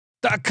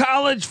The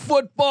college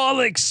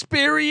football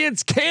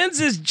experience,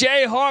 Kansas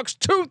Jayhawks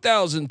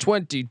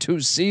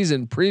 2022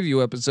 season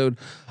preview episode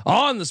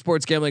on the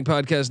Sports Gambling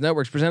Podcast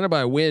Network, presented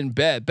by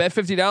WynnBET. Bet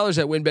 $50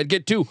 at WynnBET.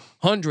 Get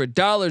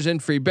 $200 in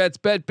free bets.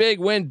 Bet big,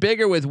 win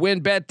bigger with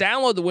WynnBET.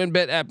 Download the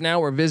WynnBET app now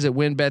or visit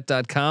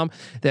wynnbet.com.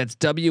 That's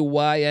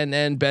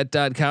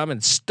WYNNBet.com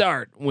and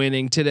start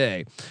winning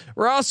today.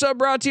 We're also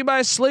brought to you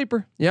by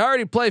Sleeper. You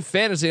already play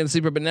fantasy on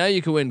Sleeper, but now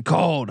you can win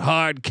cold,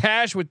 hard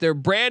cash with their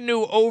brand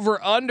new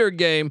over-under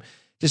game.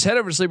 Just head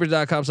over to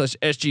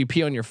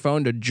sleepers.com/SGP on your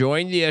phone to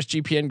join the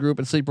SGPN group,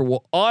 and Sleeper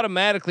will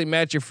automatically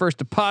match your first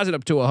deposit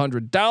up to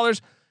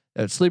 $100.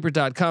 That's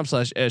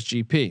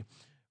sleepers.com/SGP.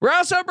 We're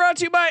also brought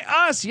to you by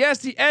us. Yes,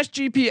 the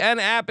SGPN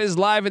app is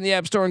live in the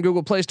App Store and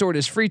Google Play Store. It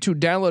is free to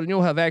download, and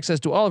you'll have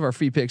access to all of our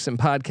free picks and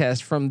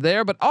podcasts from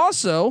there. But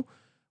also,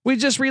 we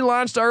just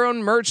relaunched our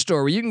own merch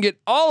store where you can get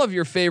all of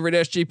your favorite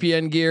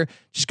SGPN gear.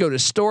 Just go to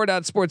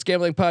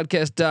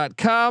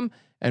store.sportsgamblingpodcast.com.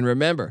 And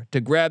remember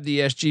to grab the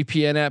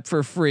SGPN app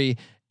for free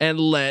and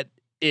let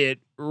it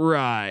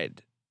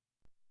ride.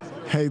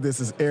 Hey, this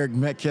is Eric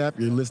Metcalf.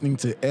 You're listening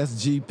to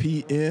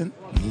SGPN.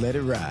 Let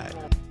it ride.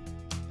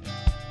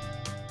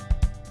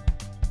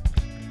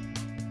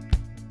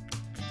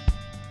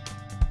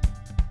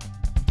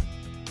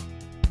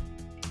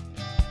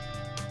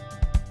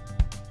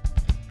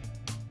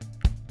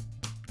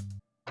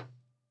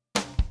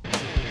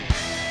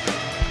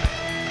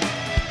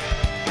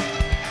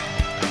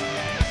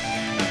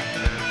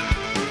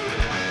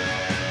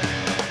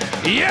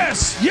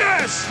 Yes,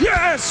 yes,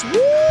 yes. Woo!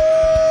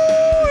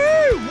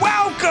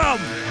 Welcome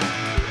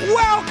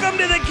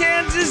to the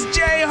Kansas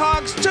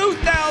Jayhawks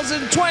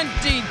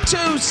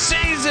 2022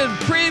 season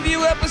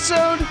preview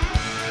episode.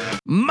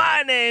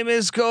 My name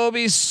is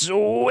Kobe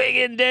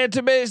Swinging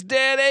Database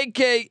Dan,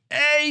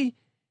 aka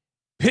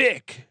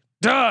Pick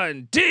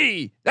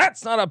Dundee.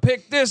 That's not a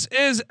pick. This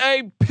is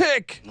a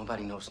pick.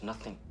 Nobody knows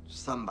nothing.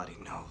 Somebody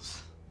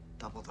knows.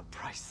 Double the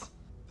price,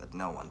 but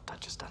no one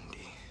touches Dundee.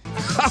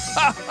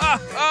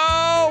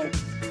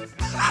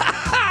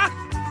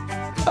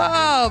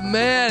 Oh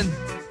man,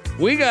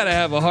 we gotta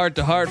have a heart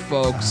to heart,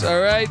 folks. All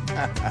right,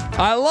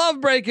 I love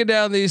breaking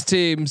down these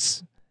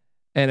teams,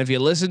 and if you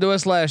listened to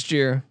us last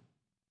year,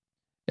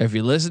 if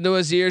you listened to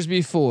us years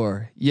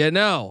before, you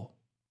know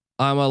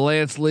I'm a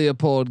Lance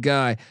Leopold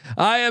guy.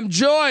 I am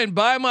joined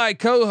by my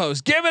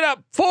co-host. Give it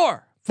up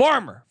for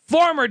former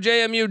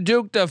JMU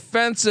Duke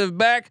defensive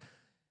back,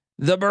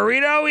 the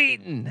burrito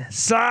eating,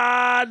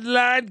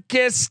 sideline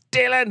kiss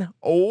stealing,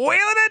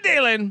 wheeling and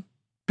dealing,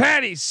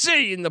 Patty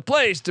C in the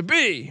place to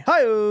be.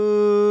 Hi,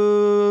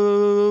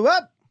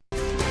 up.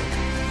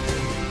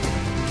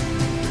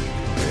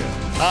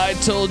 I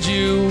told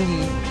you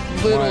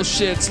little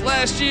shits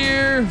last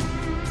year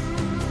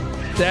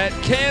that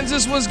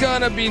Kansas was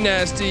gonna be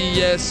nasty.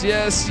 Yes,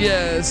 yes,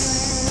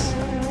 yes.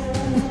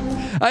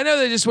 I know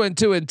they just went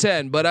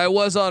 2-10, but I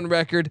was on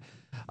record.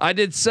 I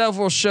did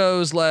several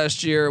shows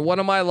last year. One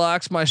of my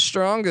locks, my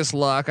strongest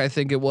lock, I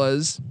think it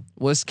was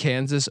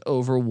Kansas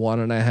over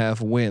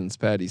 1.5 wins.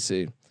 Patty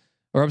C,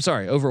 or I'm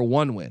sorry, over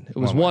 1 win. It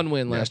was one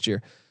win last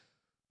year.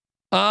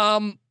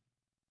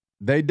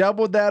 They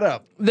doubled that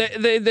up.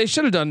 They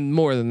should have done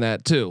more than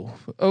that too.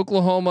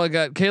 Oklahoma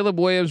got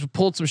Caleb Williams,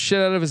 pulled some shit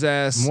out of his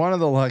ass. One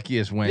of the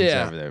luckiest wins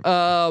over there.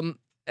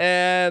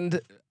 And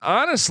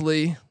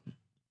honestly,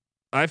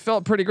 I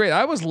felt pretty great.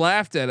 I was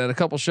laughed at a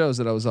couple shows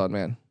that I was on,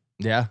 man.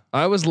 Yeah,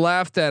 I was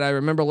laughed at. I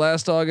remember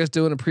last August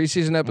doing a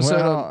preseason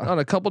episode on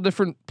a couple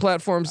different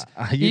platforms.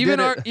 Even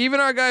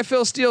our guy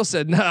Phil Steele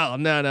said no.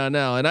 And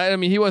I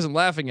mean he wasn't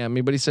laughing at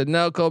me, but he said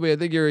no, Kobe. I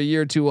think you're a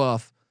year or two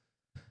off.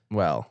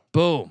 Well,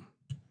 boom.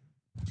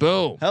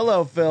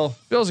 Hello, Phil.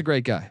 Phil's a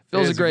great guy.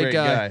 Phil's a great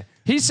guy.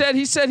 He said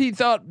he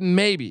thought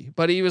maybe,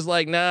 but he was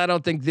like, nah, I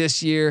don't think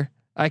this year.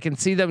 I can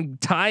see them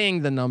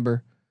tying the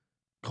number.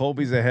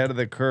 Colby's ahead of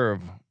the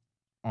curve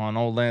on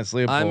old Lance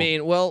Leopold. I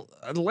mean, well,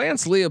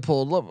 Lance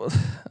Leopold.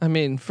 I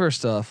mean,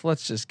 first off,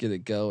 let's just get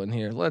it going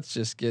here. Let's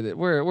just get it.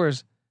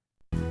 Where's?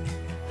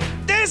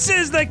 This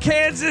is the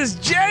Kansas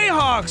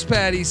Jayhawks,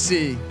 Patty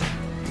C.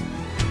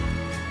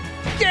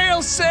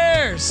 Gale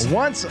Sayers,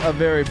 once a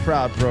very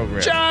proud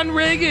program. John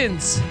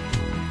Riggins,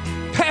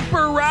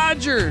 Pepper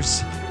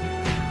Rogers,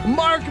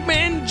 Mark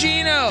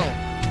Mangino,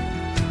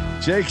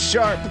 Jake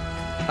Sharp.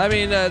 I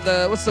mean,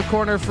 what's the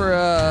corner for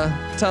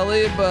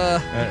Talib?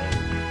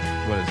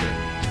 What is it?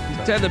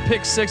 He had the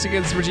pick 6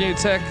 against Virginia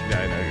Tech.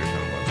 Yeah, I know you're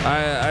talking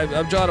about.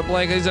 I'm drawing a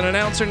blank. He's an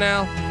announcer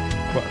now.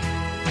 What?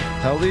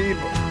 Talib?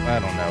 I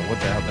don't know what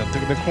the hell. That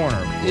took the corner.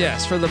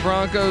 Yes, for the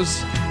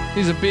Broncos.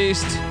 He's a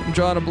beast. I'm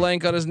drawing a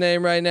blank on his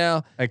name right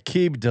now.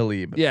 Aqib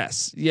Talib.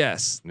 Yes. Yeah.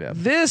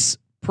 This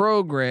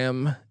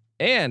program,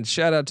 and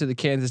shout out to the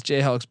Kansas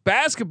Jayhawks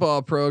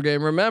basketball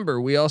program.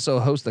 Remember, we also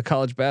host the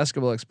college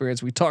basketball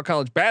experience. We talk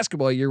college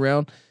basketball year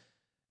round.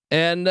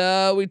 And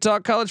we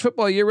talk college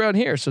football year round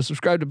here. So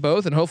subscribe to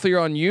both, and hopefully you're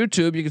on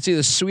YouTube. You can see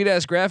the sweet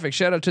ass graphics.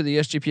 Shout out to the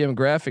SGPM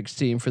graphics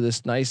team for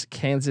this nice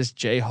Kansas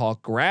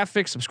Jayhawk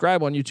graphic.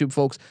 Subscribe on YouTube,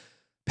 folks.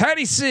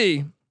 Patty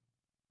C.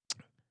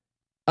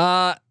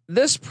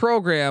 this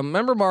program,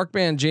 remember Mark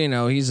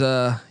Mangino?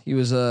 He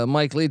was a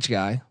Mike Leach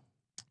guy.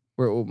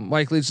 Where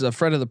Mike Leach is a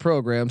friend of the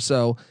program,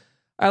 so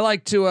I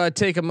like to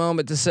take a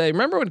moment to say,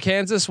 remember when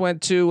Kansas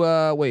went to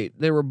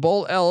they were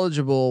bowl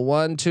eligible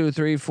 1, 2,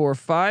 3, 4,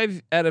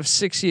 5 out of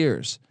 6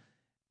 years,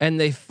 and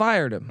they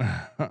fired him.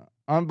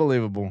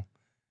 Unbelievable.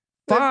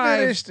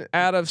 5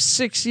 out of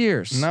 6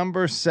 years.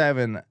 Number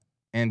 7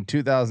 in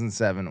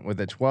 2007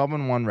 with a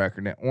 12-1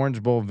 record, an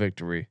Orange Bowl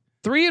victory.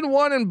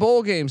 3-1 in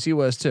bowl games he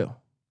was too.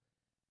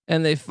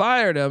 And they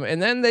fired him,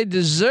 and then they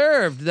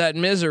deserved that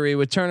misery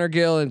with Turner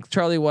Gill and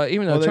Charlie White,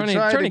 even though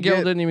Turner Gill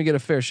didn't even get a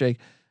fair shake.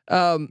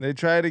 They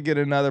tried to get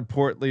another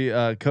portly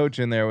coach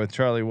in there with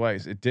Charlie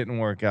Weiss. It didn't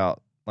work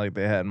out like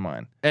they had in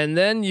mind. And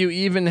then you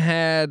even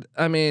had,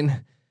 I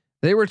mean,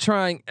 they were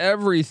trying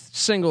every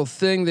single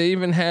thing. They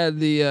even had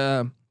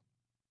the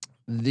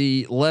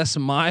Les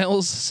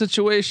Miles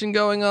situation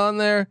going on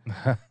there.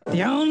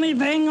 The only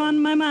thing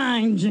on my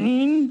mind,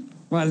 Gene,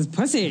 was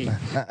pussy.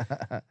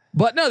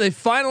 But no, they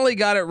finally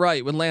got it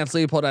right with Lance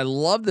Leopold. I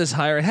love this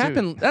hire. It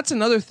happened. That's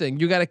another thing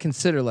you got to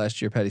consider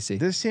last year, Petty C.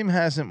 This team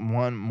hasn't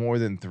won more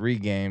than 3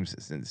 games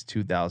since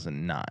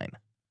 2009.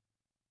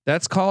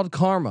 That's called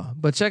karma.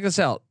 But check this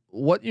out.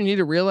 What you need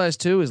to realize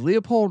too is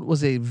Leopold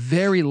was a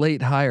very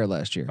late hire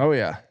last year. Oh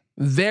yeah,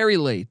 very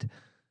late.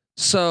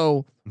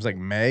 So it was like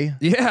May.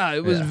 Yeah,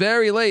 it was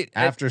very late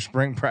after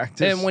spring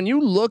practice. And when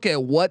you look at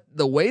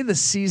the way the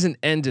season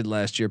ended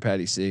last year,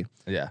 Patty C.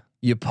 Yeah.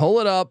 You pull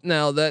it up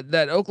now.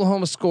 That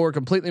Oklahoma score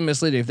completely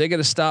misleading. If they get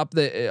to stop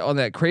on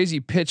that crazy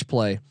pitch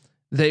play,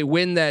 they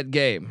win that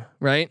game,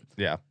 right?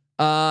 Yeah.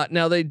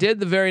 Now they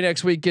did the very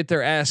next week get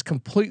their ass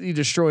completely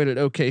destroyed at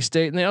OK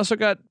State, and they also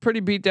got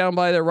pretty beat down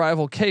by their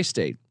rival K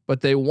State.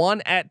 But they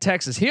won at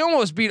Texas. He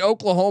almost beat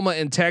Oklahoma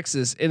and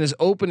Texas in his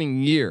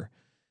opening year,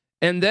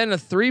 and then a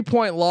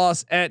 3-point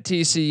loss at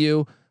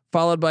TCU,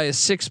 followed by a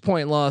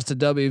 6-point loss to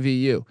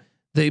WVU.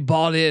 They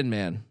bought in,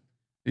 man.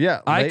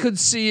 Yeah, I could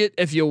see it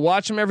if you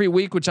watch them every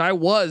week, which I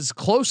was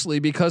closely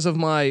because of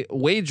my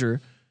wager.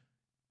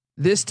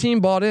 This team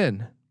bought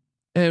in,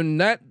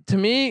 and that to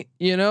me,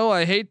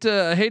 I hate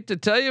to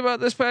tell you about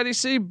this, Patty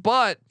C,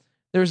 but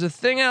there's a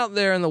thing out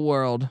there in the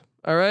world.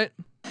 All right.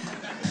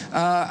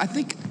 I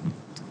think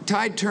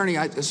tide turning.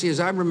 As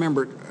I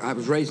remember, I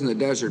was raised in the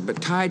desert,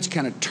 but tides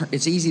kind of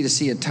it's easy to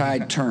see a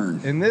tide turn.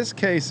 In this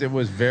case, it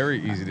was very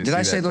easy to see. Did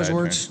I say those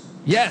words? Turn.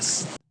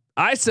 Yes.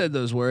 I said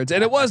those words,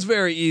 and it was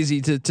very easy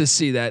to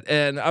see that.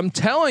 And I'm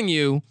telling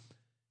you,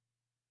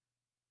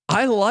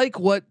 I like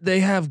what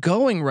they have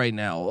going right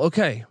now.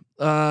 Okay,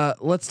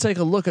 let's take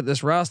a look at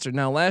this roster.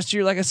 Now, last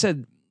year, like I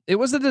said, it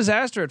was a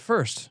disaster at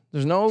first.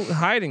 There's no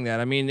hiding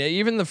that. I mean,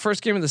 even the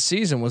first game of the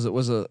season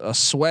was a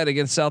sweat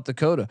against South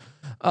Dakota.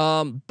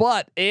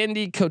 But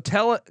Andy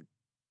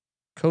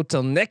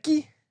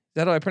Kotelnicki. Is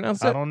that how I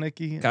pronounce that?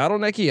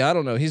 Kotelnicki. I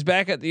don't know. He's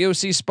back at the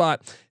OC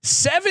spot.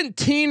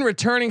 17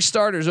 returning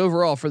starters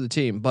overall for the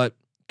team, but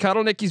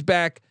Kotelnicki's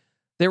back.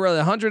 They were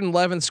the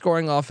 111th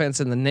scoring offense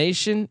in the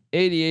nation,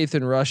 88th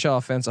in rush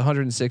offense,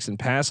 106 in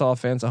pass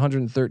offense,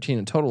 113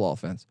 in total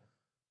offense.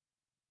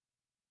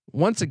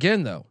 Once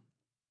again, though,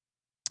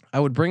 I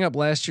would bring up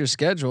last year's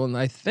schedule, and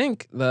I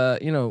think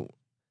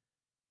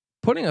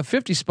putting a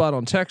 50 spot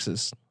on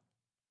Texas.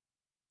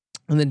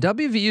 And then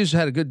WVU's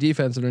had a good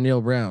defense under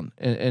Neil Brown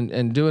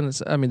and doing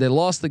this. I mean, they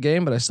lost the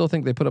game, but I still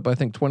think they put up, I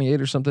think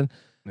 28 or something.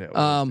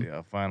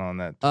 Yeah, final on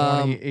that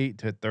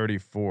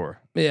 28-34.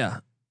 Yeah,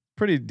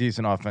 pretty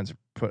decent offensive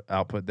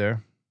output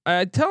there.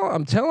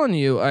 I'm telling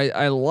you,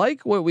 I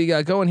like what we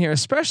got going here,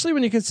 especially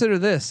when you consider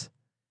this.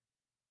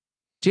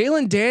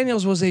 Jalen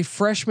Daniels was a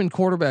freshman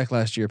quarterback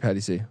last year,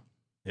 Patty C.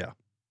 Yeah,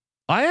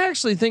 I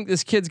actually think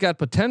this kid's got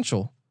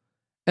potential.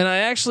 And I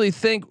actually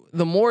think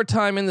the more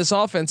time in this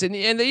offense, and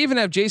they even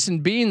have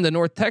Jason Bean, the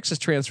North Texas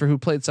transfer who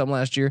played some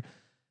last year.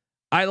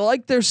 I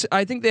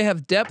think they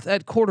have depth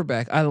at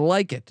quarterback. I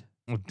like it.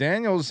 Well,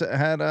 Daniels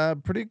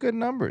had pretty good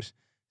numbers.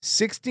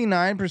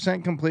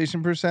 69%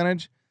 completion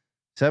percentage,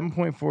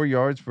 7.4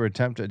 yards per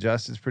attempt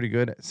adjusted is pretty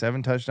good.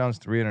 7 touchdowns,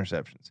 3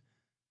 interceptions.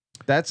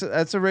 That's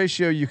a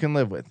ratio you can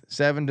live with.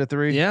 7 to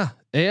 3. Yeah.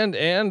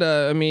 And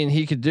I mean,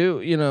 he could do,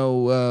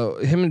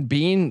 him and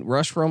Bean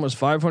rushed for almost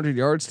 500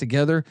 yards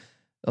together.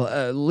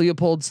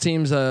 Leopold's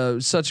teams,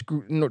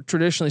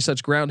 traditionally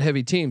such ground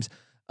heavy teams.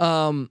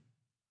 I'm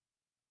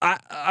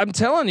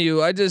telling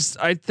you,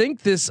 I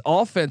think this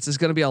offense is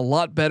going to be a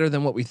lot better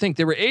than what we think.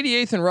 They were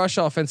 88th in rush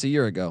offense a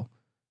year ago,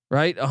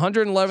 right?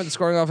 111th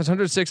scoring offense,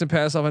 106 in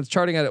pass offense,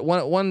 charting at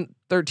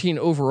 113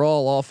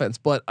 overall offense.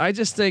 But I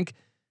just think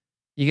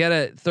you got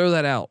to throw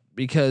that out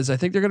because I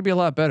think they're going to be a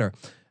lot better.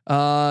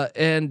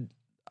 And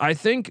I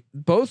think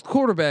both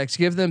quarterbacks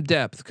give them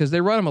depth because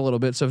they run them a little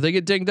bit. So if they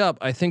get dinged up,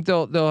 I think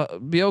they'll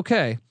be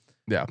okay.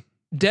 Yeah.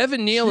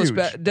 Devin Neal is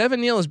back. Devin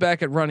Neal is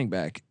back at running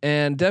back,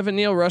 and Devin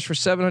Neal rushed for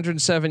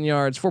 707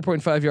 yards,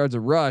 4.5 yards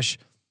a rush.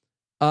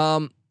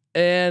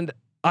 And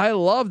I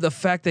love the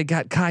fact they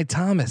got Kai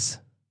Thomas.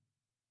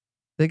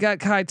 They got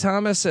Kai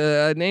Thomas,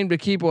 a name to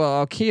keep. Well,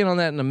 I'll key in on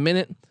that in a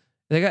minute.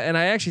 And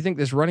I actually think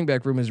this running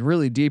back room is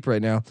really deep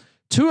right now.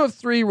 2 of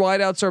 3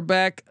 wideouts are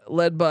back,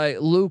 led by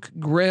Luke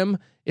Grimm.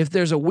 If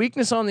there's a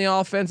weakness on the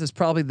offense, it's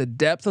probably the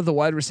depth of the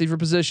wide receiver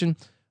position.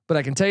 But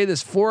I can tell you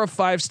this: 4 of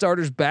 5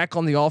 starters back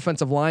on the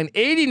offensive line.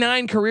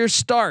 89 career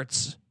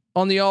starts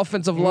on the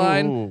offensive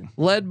line,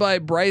 led by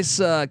Bryce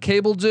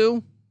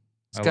Cabledew.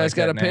 This guy's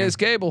got to pay his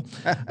cable.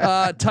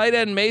 Tight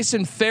end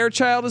Mason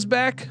Fairchild is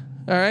back.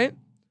 All right.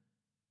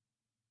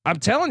 I'm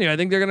telling you, I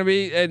think they're going to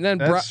be. And then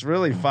that's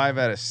really 5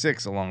 out of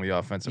 6 along the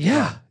offensive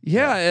line.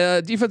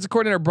 Yeah. Defensive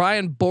coordinator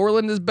Brian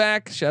Borland is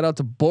back. Shout out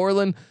to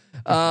Borland.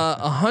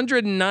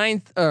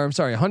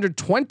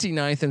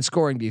 129th in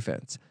scoring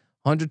defense,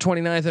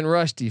 129th in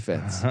rush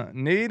defense.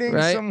 Needing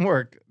some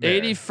work.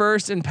 There.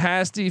 81st in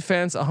pass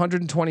defense,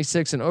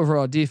 126 in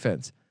overall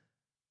defense.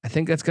 I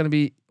think that's going to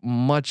be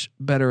much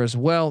better as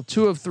well.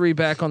 2 of 3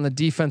 back on the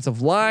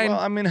defensive line. Well,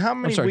 I mean, how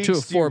many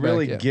weeks do you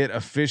really get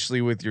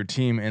officially with your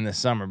team in the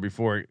summer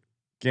before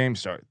games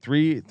start?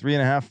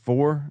 3.5,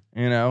 4.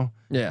 You know,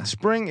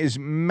 Spring is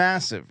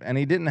massive, and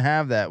he didn't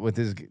have that with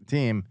his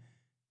team.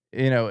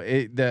 You know,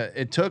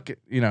 it took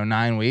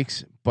 9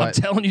 weeks. But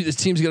I'm telling you, this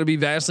team's going to be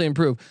vastly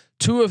improved.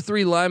 2 of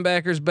 3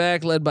 linebackers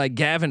back, led by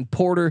Gavin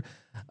Porter.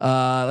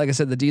 Like I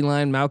said, the D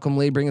line, Malcolm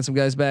Lee, bringing some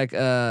guys back.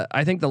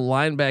 I think the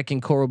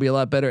linebacking core will be a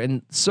lot better,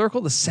 and circle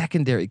the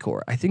secondary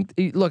core. I think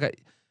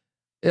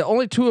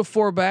only 2 of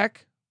 4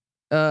 back,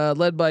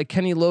 led by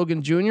Kenny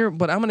Logan Jr.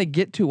 But I'm going to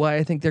get to why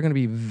I think they're going to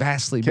be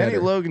vastly better.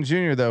 Kenny Logan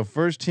Jr. though,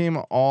 first team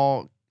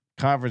all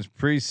conference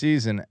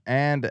preseason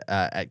and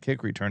at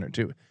kick returner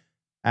too,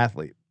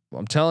 athlete. Well,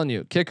 I'm telling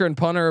you, kicker and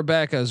punter are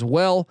back as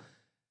well.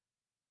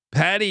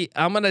 Patty,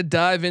 I'm going to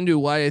dive into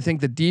why I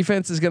think the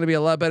defense is going to be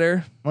a lot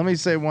better. Let me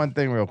say one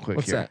thing real quick.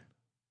 What's here. that?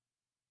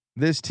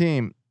 This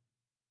team,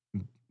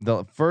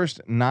 the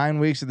first 9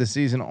 weeks of the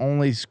season,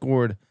 only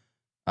scored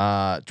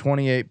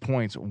 28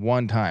 points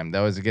one time. That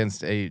was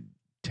against a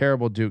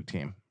terrible Duke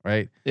team,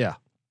 right? Yeah.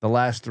 The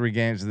last 3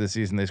 games of the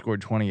season, they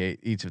scored 28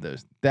 each of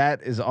those.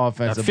 That is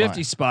offensive. 50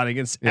 line. spot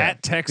against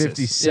at Texas.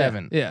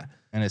 57. Yeah.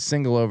 And a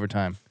single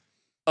overtime.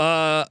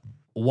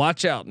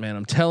 Watch out, man.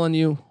 I'm telling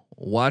you,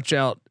 watch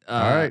out. All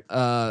right.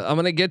 I'm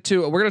going to get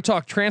to, we're going to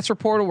talk transfer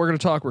portal. We're going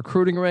to talk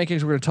recruiting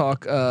rankings. We're going to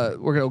talk, we're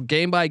going to go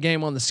game by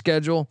game on the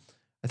schedule.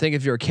 I think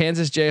if you're a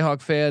Kansas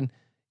Jayhawk fan,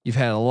 you've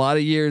had a lot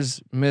of years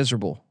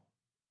miserable.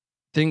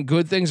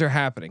 Good things are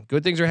happening.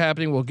 Good things are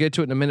happening. We'll get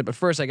to it in a minute, but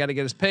first I got to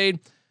get us paid.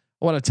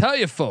 I want to tell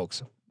you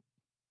folks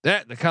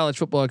that the college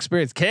football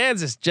experience,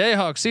 Kansas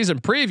Jayhawk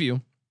season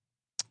preview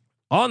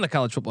on the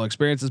college football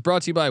experience is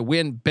brought to you by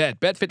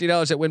WinBet. Bet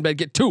 $50 at WinBet.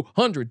 Get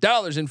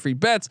 $200 in free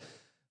bets.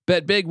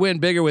 Bet big, win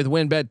bigger with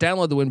WinBet.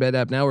 Download the WinBet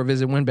app now or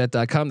visit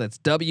winbet.com. That's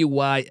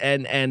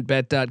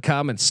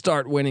WYNNBet.com and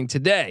start winning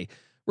today.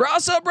 We're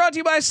also brought to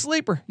you by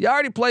Sleeper. You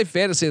already play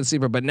fantasy on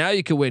Sleeper, but now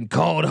you can win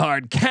cold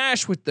hard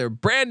cash with their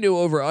brand new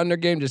over/under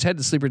game. Just head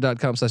to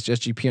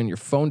sleeper.com/SGP on your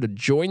phone to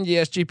join the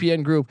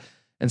SGPN group,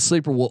 and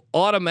Sleeper will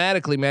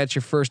automatically match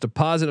your first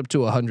deposit up to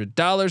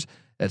 $100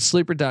 at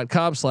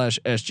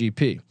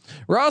sleeper.com/SGP.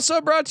 We're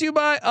also brought to you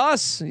by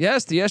us.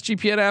 Yes, the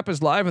SGPN app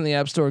is live in the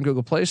App Store and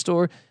Google Play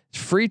Store.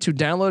 It's free to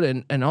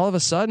download, and all of a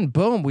sudden,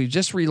 boom, we've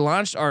just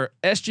relaunched our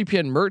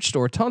SGPN merch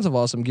store. Tons of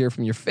awesome gear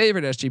from your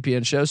favorite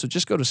SGPN shows. So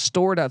just go to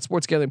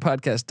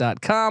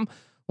store.sportsgamblingpodcast.com.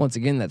 Once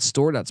again, that's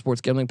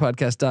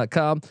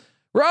store.sportsgamblingpodcast.com.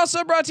 We're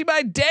also brought to you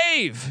by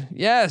Dave.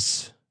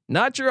 Yes,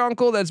 not your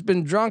uncle that's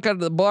been drunk out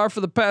of the bar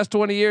for the past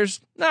 20 years.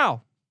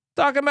 No,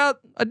 talking about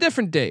a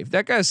different Dave.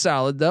 That guy's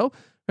solid though,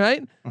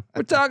 right?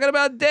 We're talking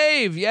about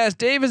Dave. Yes,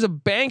 Dave is a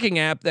banking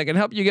app that can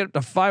help you get up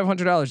to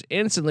 $500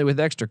 instantly with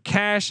extra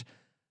cash.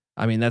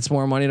 I mean, that's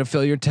more money to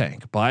fill your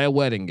tank. Buy a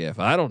wedding gift.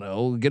 I don't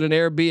know. Get an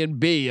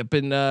Airbnb up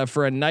in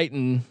for a night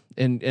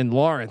in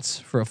Lawrence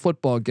for a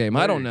football game.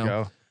 I don't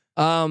know.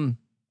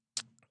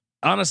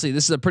 Honestly,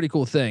 this is a pretty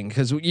cool thing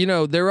because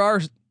there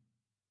are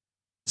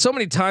so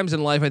many times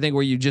in life I think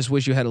where you just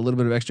wish you had a little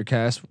bit of extra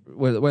cash.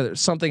 Whether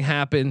something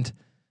happened,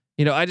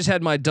 I just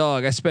had my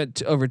dog. I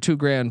spent over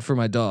 $2,000 for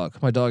my dog.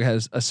 My dog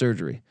has a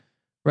surgery.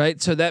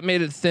 Right. So that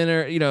made it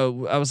thinner.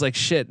 I was like,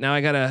 shit, now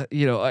I gotta,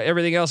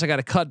 everything else I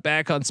gotta cut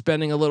back on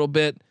spending a little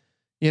bit,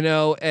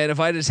 and if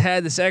I just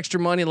had this extra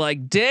money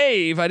like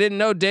Dave, I didn't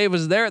know Dave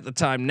was there at the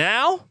time.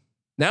 Now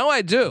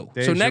I do.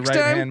 Dave's so next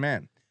your right-hand time,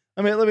 man.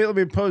 I mean, let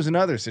me pose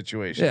another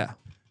situation. Yeah.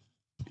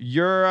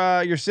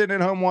 You're sitting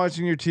at home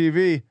watching your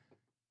TV.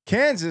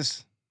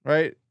 Kansas,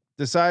 right,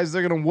 decides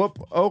they're going to whoop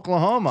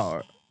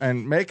Oklahoma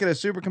and make it a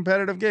super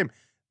competitive game.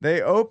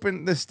 They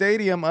open the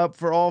stadium up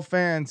for all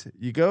fans.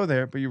 You go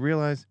there, but you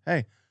realize,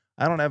 hey,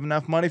 I don't have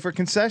enough money for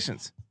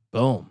concessions.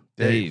 Boom,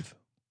 Dave.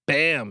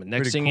 Bam.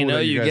 Next thing you know,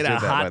 you get a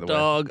hot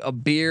dog, a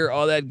beer,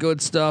 all that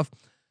good stuff.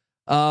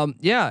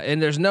 Yeah,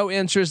 and there's no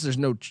interest. There's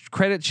no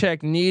credit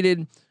check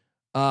needed.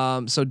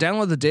 So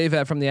download the Dave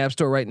app from the App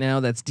Store right now.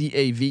 That's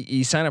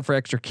DAVE. Sign up for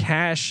extra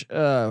cash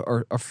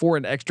or for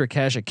an extra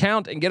cash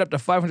account and get up to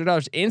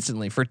 $500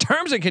 instantly. For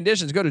terms and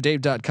conditions, go to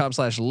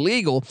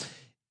dave.com/legal.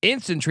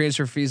 Instant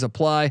transfer fees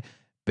apply.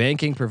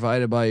 Banking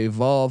provided by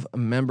Evolve, a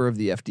member of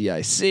the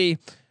FDIC.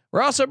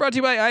 We're also brought to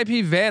you by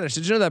IP Vanish.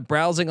 Did you know that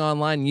browsing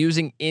online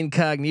using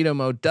incognito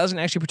mode doesn't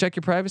actually protect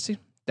your privacy?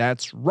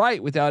 That's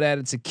right. Without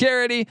added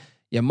security,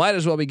 you might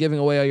as well be giving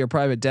away all your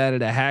private data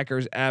to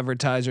hackers,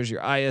 advertisers,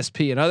 your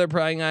ISP, and other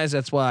prying eyes.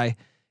 That's why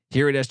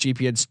here at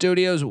SGPN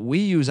Studios, we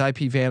use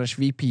IP Vanish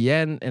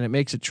VPN, and it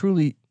makes it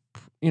truly,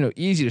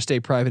 easy to stay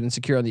private and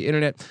secure on the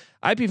internet.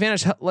 IP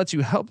Vanish lets you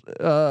help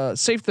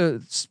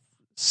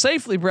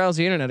safely browse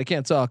the internet. I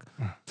can't talk.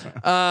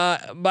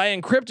 By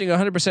encrypting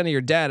 100% of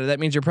your data. That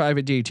means your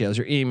private details,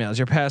 your emails,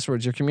 your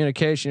passwords, your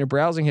communication, your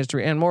browsing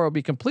history, and more will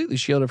be completely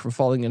shielded from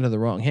falling into the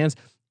wrong hands.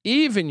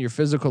 Even your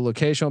physical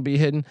location will be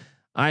hidden.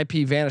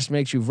 IP Vanish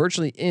makes you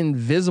virtually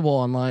invisible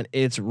online.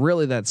 It's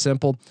really that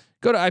simple.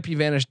 Go to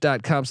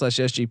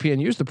ipvanish.com/SGP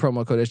and use the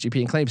promo code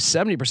SGP and claim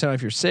 70%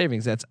 off your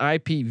savings. That's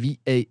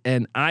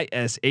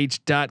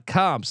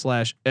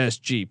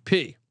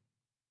ipvanish.com/SGP.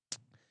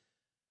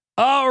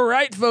 All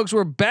right, folks,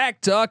 we're back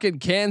talking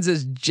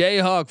Kansas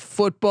Jayhawk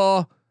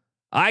football.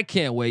 I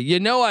can't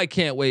wait. I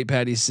can't wait,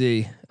 Patty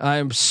C.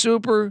 I'm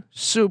super,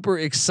 super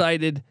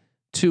excited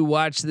to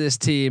watch this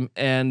team.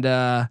 And,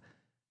 I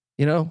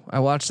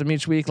watched them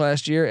each week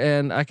last year,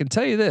 and I can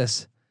tell you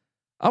this.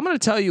 I'm going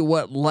to tell you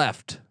what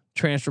left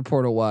transfer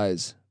portal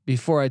wise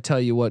before I tell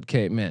you what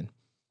came in.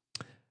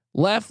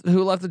 Who left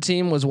the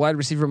team was wide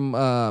receiver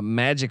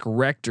Magic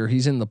Rector.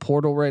 He's in the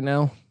portal right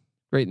now.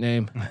 Great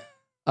name.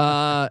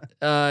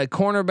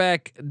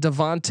 Cornerback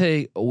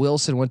Devontae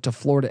Wilson went to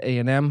Florida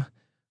A&M.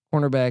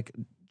 Cornerback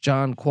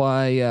John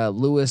Quay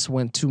Lewis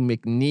went to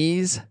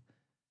McNeese.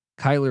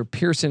 Kyler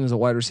Pearson is a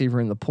wide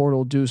receiver in the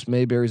portal. Deuce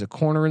Mayberry's a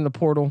corner in the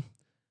portal.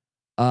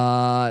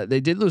 They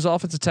did lose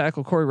offensive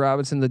tackle Corey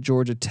Robinson to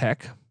Georgia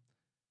Tech.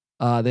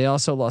 They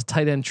also lost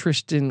tight end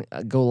Tristan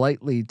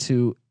Golightly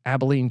to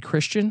Abilene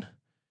Christian.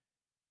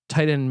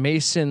 Tight end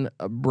Mason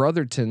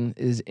Brotherton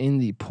is in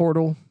the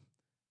portal.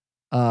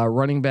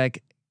 Running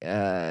back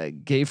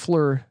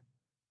Gayfler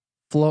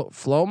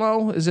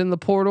Flomo is in the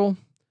portal.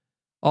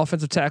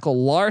 Offensive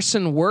tackle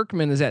Larson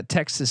Workman is at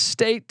Texas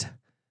State.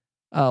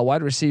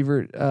 Wide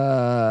receiver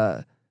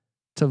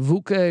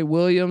Tavuke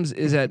Williams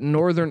is at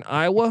Northern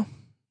Iowa.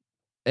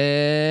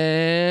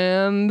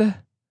 And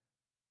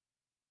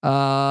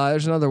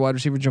there's another wide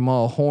receiver,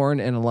 Jamal Horn,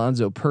 and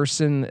Alonzo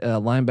Person,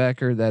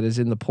 linebacker, that is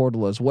in the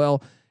portal as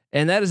well.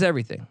 And that is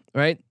everything,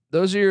 right?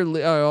 Those are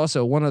your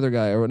also one other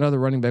guy or another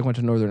running back went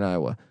to Northern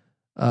Iowa.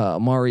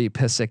 Mari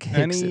Pesek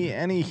Hickson.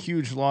 Any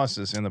huge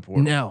losses in the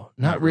portal? No,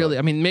 not really.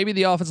 I mean, maybe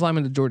the offensive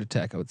lineman to Georgia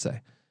Tech, I would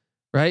say,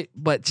 right?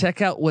 But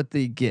check out what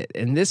they get,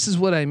 and this is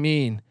what I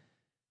mean.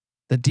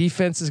 The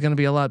defense is going to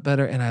be a lot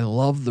better, and I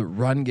love the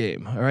run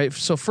game. All right.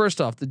 So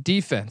first off, the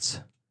defense,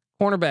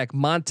 cornerback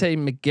Monte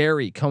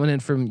McGarry coming in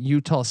from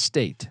Utah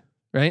State,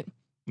 right?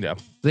 Yeah.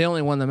 They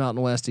only won the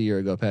Mountain West a year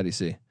ago, Patty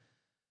C.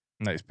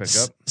 Nice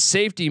pickup.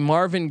 Safety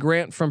Marvin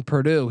Grant from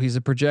Purdue. He's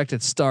a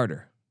projected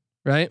starter,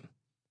 right?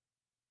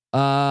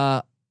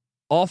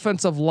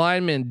 Offensive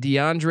lineman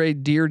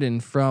DeAndre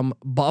Dearden from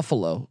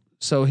Buffalo.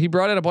 So he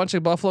brought in a bunch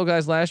of Buffalo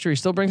guys last year. He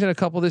still brings in a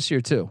couple this year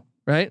too,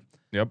 right?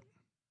 Yep.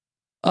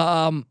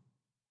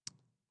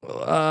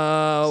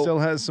 Still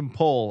has some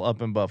pull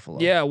up in Buffalo.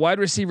 Yeah, wide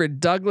receiver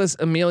Douglas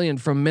Emilian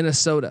from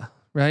Minnesota,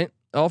 right?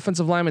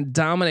 Offensive lineman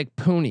Dominic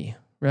Pooney,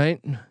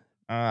 right?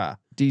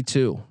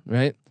 D2,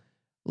 right?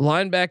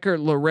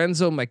 Linebacker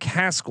Lorenzo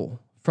McCaskill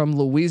from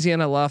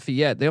Louisiana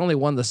Lafayette. They only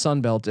won the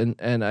Sun Belt,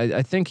 and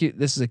I think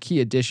this is a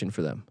key addition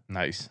for them.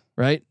 Nice,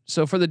 right?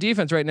 So for the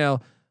defense right now,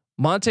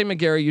 Monte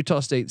McGarry,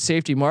 Utah State,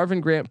 safety Marvin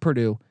Grant,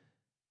 Purdue,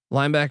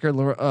 linebacker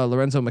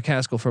Lorenzo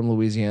McCaskill from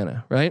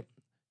Louisiana, right?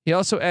 He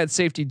also adds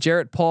safety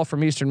Jarrett Paul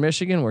from Eastern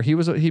Michigan, where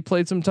he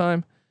played some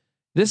time.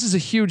 This is a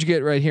huge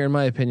get right here, in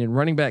my opinion.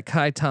 Running back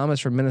Kai Thomas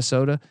from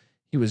Minnesota.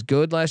 He was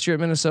good last year at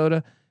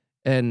Minnesota,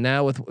 and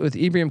now with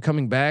Ibrahim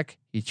coming back,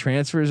 he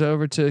transfers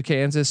over to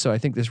Kansas. So I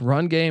think this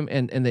run game,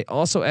 and they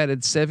also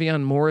added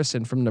Sevion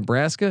Morrison from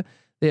Nebraska.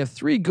 They have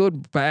three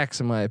good backs,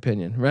 in my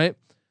opinion, right?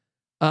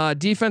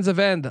 Defensive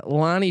end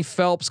Lonnie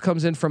Phelps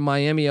comes in from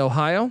Miami,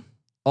 Ohio.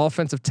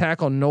 Offensive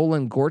tackle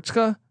Nolan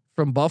Gortzka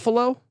from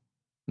Buffalo,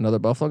 another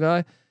Buffalo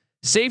guy.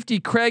 Safety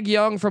Craig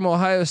Young from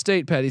Ohio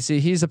State, Patty C.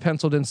 He's a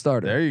penciled in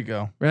starter. There you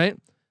go. Right?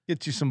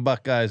 Get you some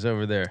Buckeyes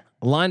over there.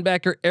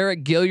 Linebacker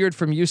Eric Gilliard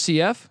from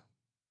UCF.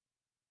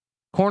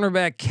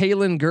 Cornerback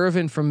Kalen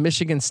Gervin from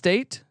Michigan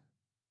State.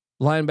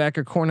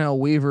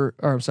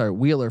 Linebacker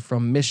Wheeler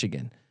from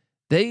Michigan.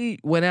 They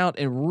went out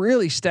and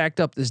really stacked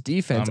up this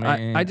defense.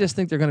 I just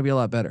think they're going to be a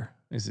lot better.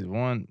 This is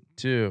 1,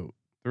 2,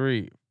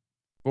 3,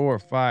 4,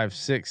 5,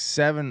 6,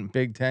 7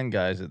 Big Ten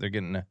guys that they're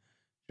getting to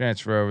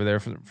transfer over there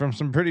from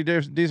some pretty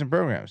decent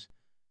programs.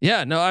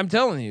 Yeah, no, I'm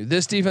telling you,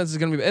 this defense is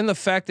going to be, and the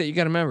fact that you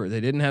got to remember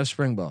they didn't have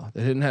spring ball,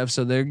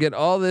 so they get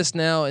all this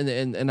now,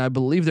 and I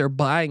believe they're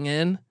buying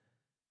in.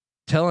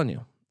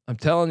 I'm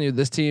telling you,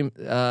 this team,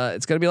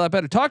 it's going to be a lot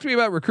better. Talk to me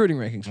about recruiting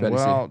rankings, Patty.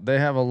 Well, they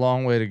have a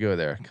long way to go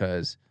there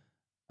because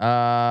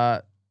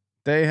they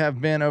have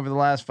been over the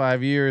last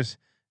 5 years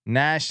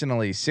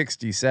nationally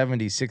 60,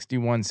 70,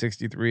 61,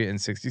 63,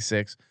 and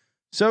 66.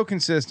 So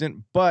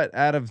consistent, but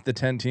out of the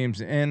 10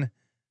 teams in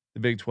the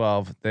Big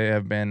 12, they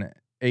have been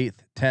 8th,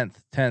 10th,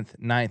 10th,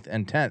 9th,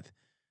 and 10th.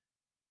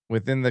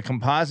 Within the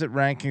composite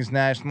rankings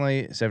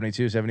nationally,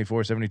 72,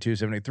 74, 72,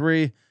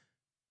 73.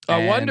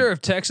 I wonder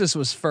if Texas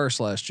was first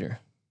last year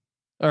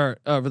or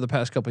over the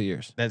past couple of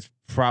years. That's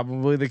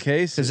probably the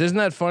case. Because isn't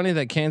that funny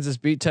that Kansas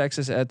beat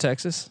Texas at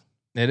Texas?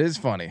 It is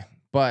funny,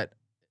 but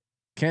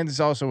Kansas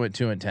also went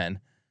 2-10,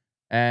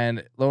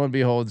 and lo and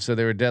behold, so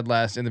they were dead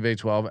last in the Big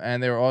 12,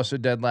 and they were also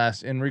dead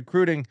last in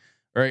recruiting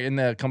or in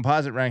the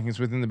composite rankings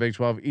within the Big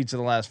 12 each of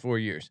the last 4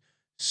 years.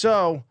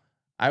 So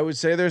I would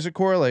say there's a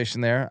correlation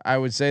there. I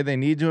would say they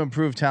need to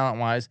improve talent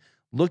wise.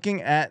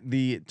 Looking at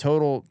the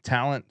total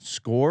talent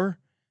score,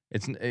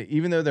 it's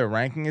even though their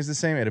ranking is the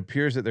same, it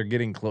appears that they're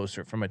getting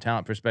closer from a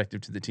talent perspective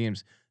to the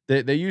teams.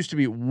 They used to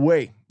be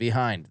way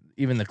behind,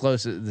 even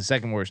the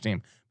second worst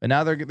team, but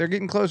now they're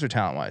getting closer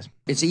talent wise.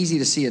 It's easy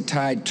to see a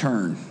tide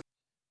turn.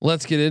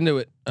 Let's get into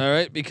it. All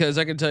right, because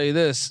I can tell you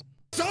this.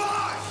 The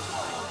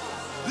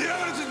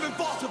evidence has been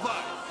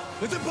falsified.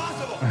 It's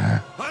impossible.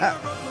 I never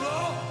broke the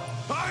law.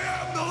 I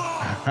am the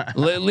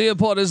law.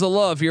 Leopold is the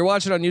law. If you're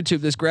watching on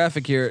YouTube, this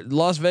graphic here,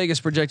 Las Vegas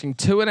projecting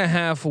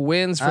 2.5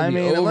 wins for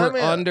the over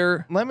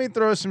under. Let me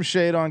throw some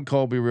shade on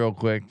Colby real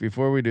quick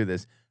before we do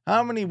this.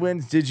 How many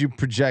wins did you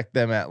project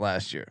them at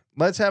last year?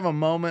 Let's have a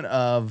moment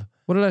of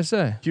What did I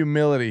say?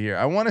 humility here.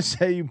 I want to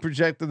say you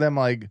projected them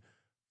like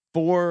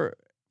 4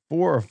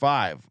 or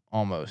 5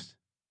 almost.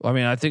 I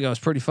mean, I think I was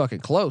pretty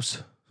fucking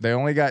close. They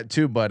only got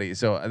 2, buddy.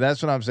 So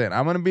that's what I'm saying.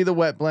 I'm going to be the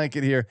wet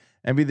blanket here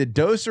and be the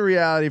dose of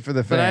reality for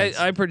the fans.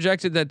 But I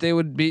projected that they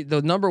would be.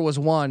 The number was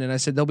 1, and I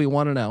said they'll be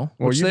 1-0. Well,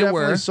 Which you they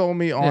definitely were. sold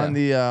me on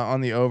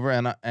the over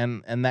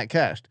and that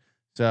cashed.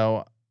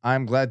 So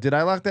I'm glad. Did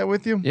I lock that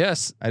with you?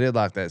 Yes, I did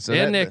lock that. So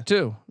and Nick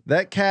too.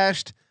 That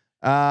cashed.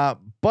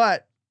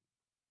 But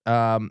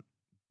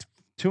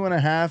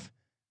 2.5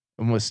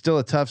 was still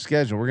a tough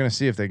schedule. We're gonna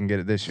see if they can get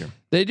it this year.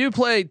 They do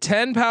play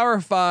 10 Power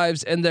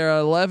 5s, and their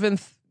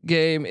 11th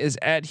game is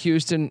at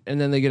Houston, and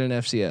then they get an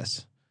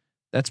FCS.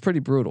 That's pretty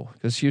brutal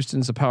because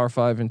Houston's a Power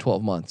 5 in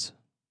 12 months.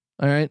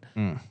 All right,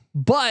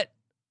 but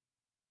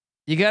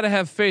you got to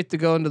have faith to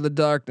go into the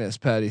darkness,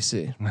 Patty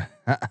C.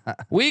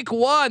 Week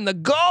 1,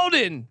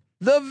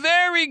 the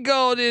very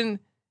golden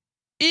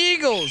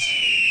Eagles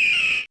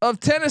of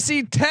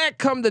Tennessee Tech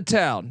come to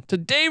town to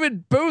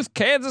David Booth,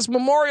 Kansas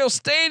Memorial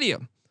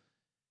Stadium.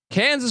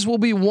 Kansas will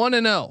be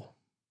 1-0.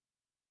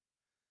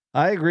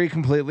 I agree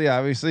completely.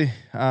 Obviously,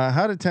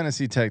 how did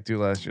Tennessee Tech do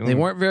last year? They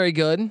weren't very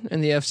good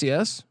in the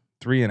FCS.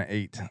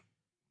 3-8.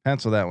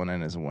 Pencil that one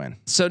in as a win.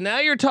 So now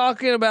you're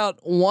talking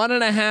about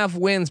 1.5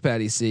 wins,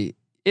 Patty C.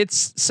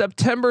 It's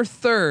September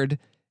 3rd,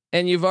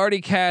 and you've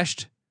already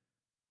cashed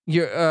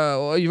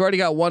your. You've already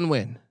got 1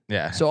 win.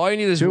 Yeah. So all you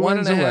need is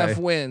 1.5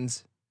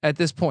 wins at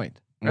this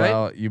point. Right?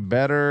 Well, you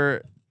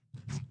better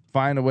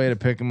find a way to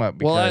pick them up.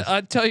 Well,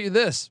 I tell you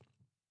this.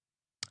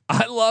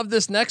 I love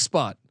this next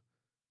spot.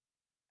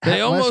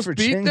 They almost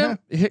beat them.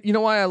 You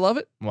know why I love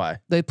it? Why?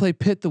 They play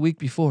Pitt the week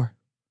before.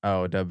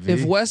 Oh, WV.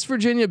 If West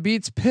Virginia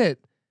beats Pitt,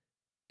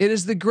 it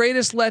is the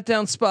greatest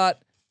letdown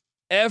spot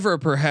ever,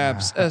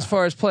 perhaps, as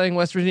far as playing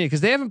West Virginia, because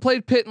they haven't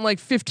played Pitt in like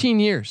 15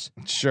 years.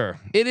 Sure.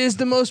 It is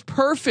the most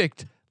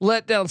perfect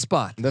letdown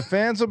spot. The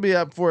fans will be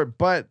up for it,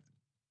 but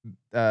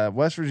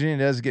West Virginia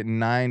does get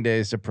 9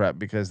 days to prep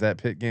because that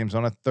Pitt game's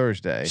on a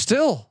Thursday.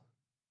 Still,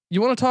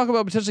 you want to talk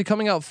about potentially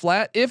coming out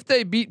flat if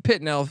they beat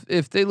Pitt. Now,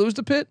 if they lose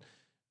to Pitt,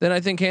 then I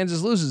think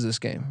Kansas loses this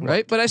game,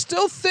 right? But I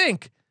still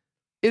think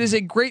it is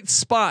a great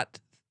spot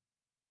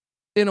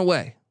in a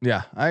way.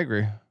 Yeah, I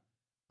agree.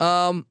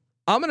 I'm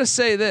going to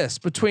say this: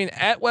 between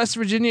at West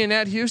Virginia and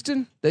at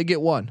Houston, they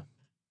get 1.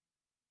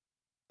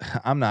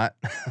 I'm not.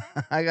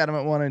 I got them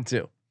at 1 and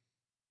 2.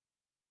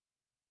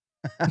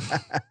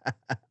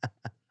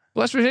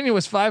 West Virginia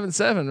was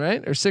 5-7,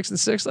 right? Or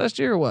 6-6 last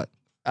year, or what?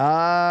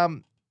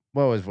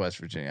 What was West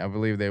Virginia? I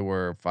believe they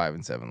were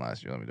 5-7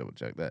 last year. Let me double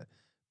check that.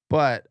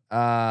 But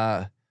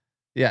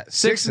yeah,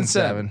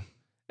 6-7.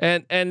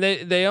 And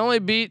they only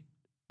beat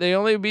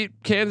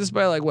Kansas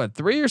by like what,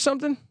 3 or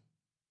something?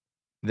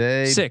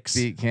 They 6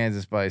 beat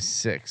Kansas by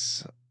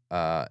 6.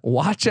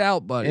 Watch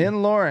out, buddy.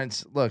 In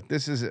Lawrence, look,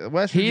 this is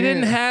West Virginia. He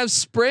didn't have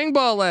spring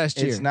ball last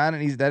year. It's not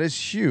an easy. That is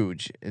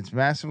huge. It's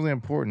massively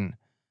important.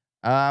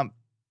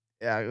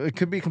 Yeah, it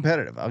could be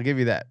competitive. I'll give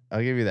you that.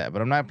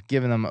 But I'm not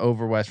giving them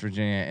over West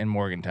Virginia and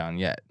Morgantown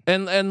yet.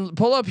 And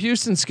pull up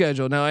Houston's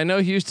schedule. Now I know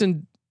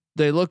Houston,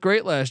 they looked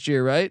great last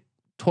year, right?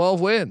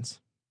 12 wins.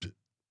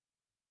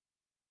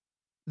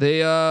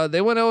 They went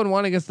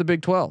 0-1 against the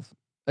Big 12,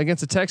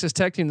 against the Texas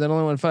Tech team that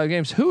only won 5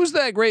 games. Who's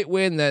that great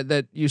win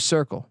that you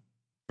circle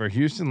for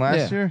Houston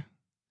last year?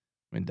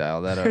 Let me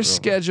dial that up. Their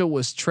schedule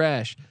was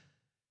trash.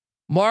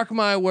 Mark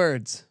my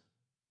words.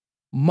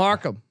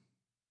 Mark them.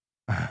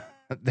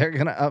 They're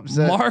gonna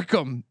upset. Mark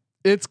them.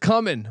 It's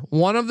coming.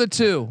 One of the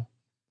two.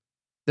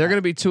 They're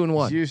gonna be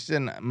 2-1.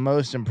 Houston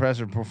most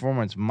impressive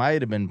performance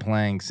might have been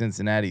playing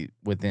Cincinnati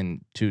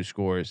within 2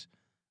 scores,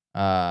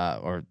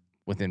 or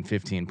within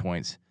 15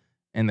 points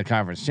in the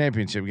conference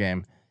championship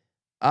game.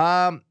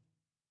 I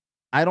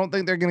don't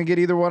think they're gonna get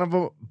either one of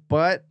them,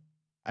 but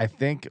I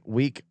think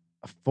week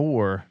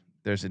 4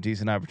 there's a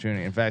decent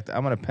opportunity. In fact,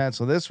 I'm going to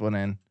pencil this one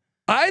in.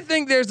 I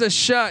think there's a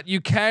shot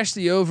you cash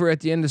the over at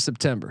the end of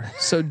September.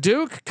 So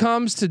Duke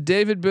comes to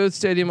David Booth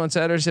Stadium on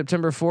Saturday,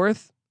 September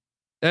 4th.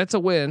 That's a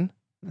win.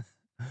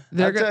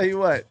 I'll tell you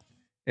what.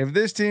 If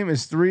this team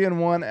is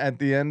 3-1 at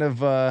the end of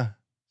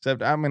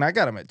September, I mean, I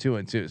got them at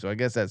 2-2, so I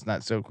guess that's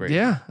not so crazy.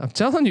 Yeah, I'm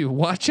telling you,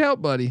 watch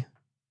out, buddy.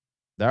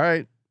 All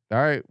right.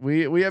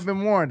 We have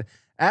been warned.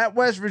 At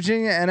West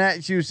Virginia and at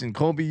Houston,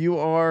 Colby, you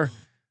are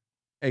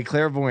a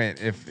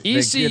clairvoyant. If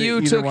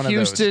ECU took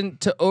Houston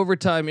to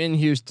overtime in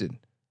Houston.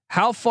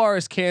 How far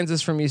is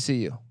Kansas from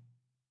ECU?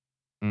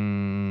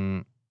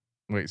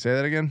 Wait, say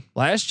that again.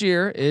 Last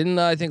year in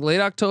I think late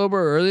October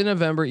or early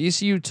November,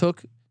 ECU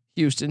took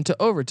Houston to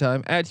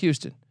overtime at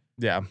Houston.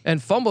 Yeah,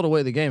 and fumbled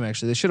away the game.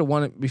 Actually, they should have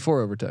won it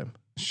before overtime.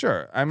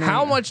 Sure. I mean,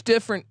 how much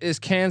different is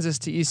Kansas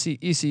to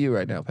ECU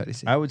right now, Petty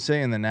C? I would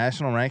say in the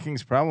national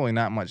rankings, probably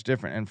not much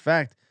different. In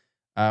fact,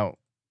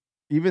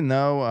 even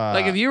though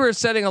like if you were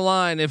setting a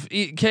line, if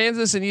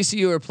Kansas and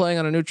ECU are playing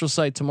on a neutral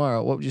site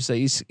tomorrow, what would you say?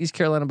 East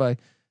Carolina by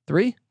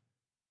 3,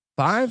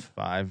 5,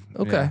 5.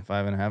 Okay, yeah,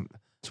 5.5.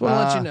 Just want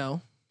to let you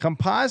know.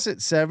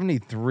 Composite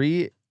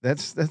 73.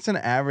 That's an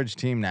average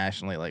team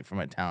nationally, like from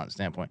a talent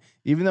standpoint.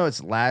 Even though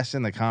it's last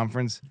in the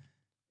conference,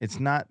 it's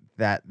not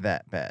that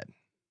bad.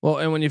 Well,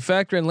 and when you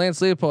factor in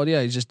Lance Leopold,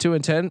 yeah, he's just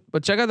 2-10.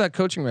 But check out that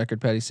coaching record,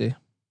 Patty C.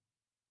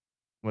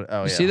 What?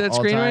 Oh, you see that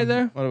screen right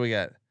there? What do we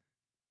got?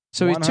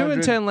 So he's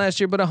 2-10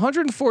 last year, but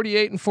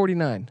 148 and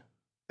 49.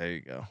 There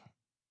you go.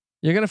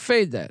 You're gonna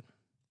fade that.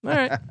 All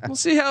right, we'll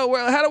see how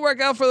to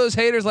work out for those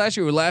haters last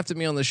year who laughed at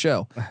me on the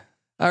show.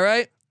 All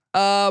right.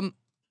 The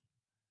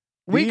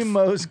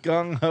most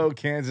gung ho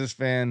Kansas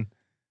fan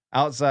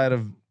outside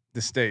of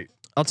the state.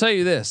 I'll tell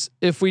you this: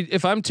 if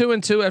I'm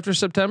 2-2 after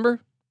September,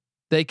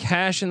 they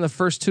cash in the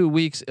first 2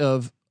 weeks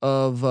of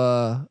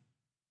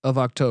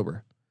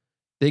October.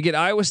 They get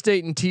Iowa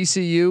State and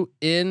TCU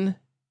in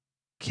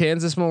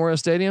Kansas Memorial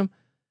Stadium.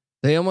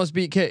 They almost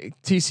beat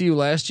TCU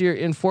last year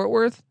in Fort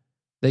Worth.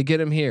 They get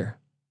them here.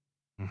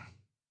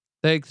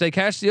 They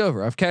cash the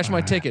over. I've cashed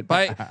my ticket.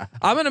 I'm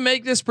going to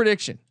make this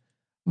prediction.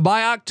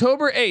 By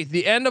October 8th,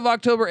 the end of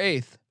October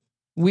 8th,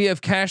 we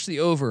have cashed the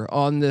over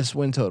on this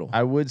win total.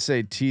 I would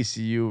say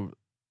TCU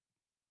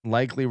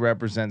likely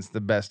represents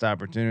the best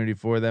opportunity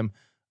for them.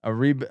 A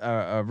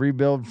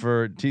rebuild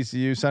for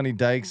TCU. Sonny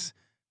Dykes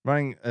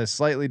running a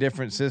slightly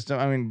different system.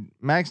 I mean,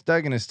 Max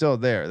Duggan is still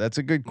there. That's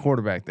a good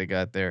quarterback they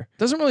got there.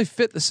 Doesn't really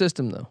fit the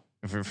system though.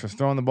 For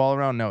throwing the ball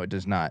around, no, it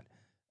does not.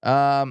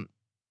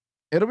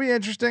 It'll be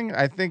interesting.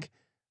 I think.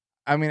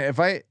 I mean, if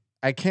I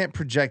can't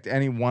project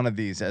any one of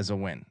these as a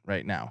win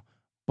right now,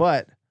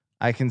 but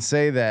I can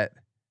say that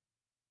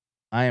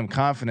I am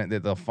confident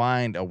that they'll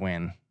find a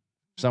win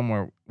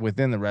somewhere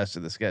within the rest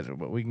of the schedule.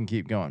 But we can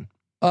keep going.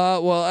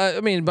 Well, I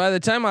mean, by the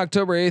time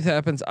October 8th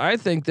happens, I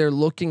think they're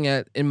looking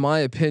at, in my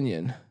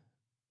opinion,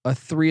 a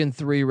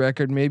 3-3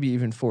 record, maybe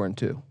even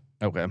 4-2.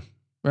 Okay.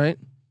 Right.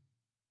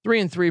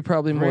 3-3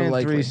 probably more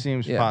likely. 3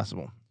 seems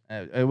possible.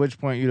 At which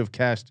point you'd have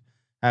cashed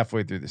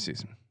halfway through the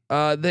season.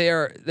 They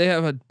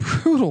have a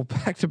brutal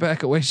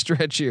back-to-back away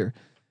stretch here.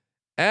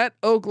 At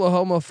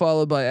Oklahoma,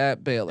 followed by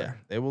at Baylor. Yeah,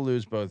 they will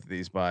lose both of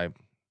these by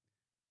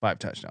 5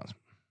 touchdowns.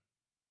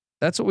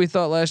 That's what we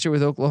thought last year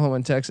with Oklahoma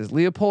and Texas.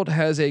 Leopold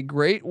has a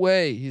great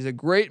way. He's a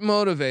great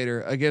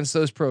motivator against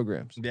those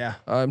programs. Yeah,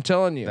 I'm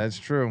telling you, that's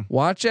true.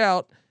 Watch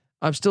out.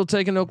 I'm still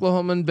taking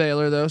Oklahoma and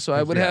Baylor though, so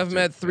I would have them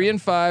at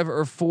 3-5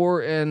 or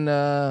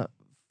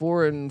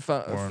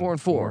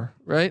 4-4,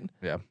 right?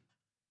 Yeah.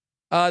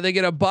 They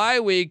get a bye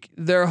week.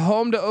 They're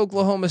home to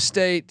Oklahoma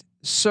State.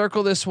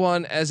 Circle this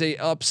one as a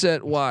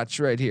upset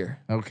watch right here.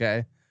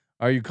 Okay.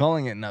 Are you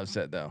calling it an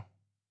upset though?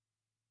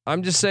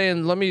 I'm just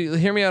saying,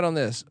 hear me out on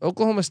this.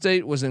 Oklahoma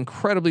State was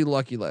incredibly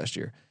lucky last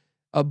year.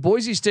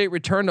 Boise State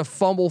returned a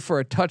fumble for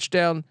a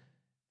touchdown.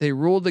 They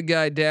ruled the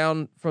guy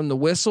down from the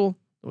whistle.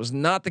 It was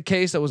not the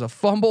case. That was a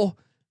fumble.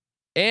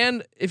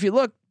 And if you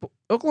look,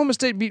 Oklahoma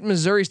State beat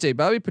Missouri State,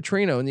 Bobby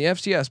Petrino in the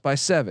FCS by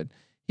 7.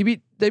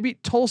 They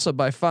beat Tulsa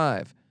by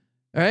 5.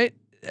 All right.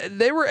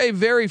 They were a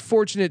very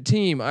fortunate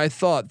team, I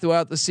thought,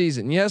 throughout the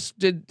season. Yes.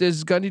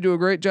 Does Gundy do a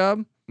great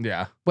job?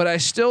 Yeah. But I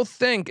still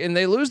think, and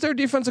they lose their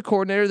defensive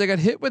coordinator. They got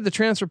hit with the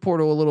transfer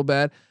portal a little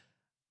bad.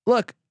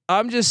 Look,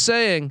 I'm just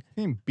saying.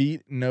 He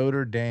beat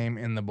Notre Dame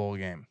in the bowl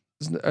game.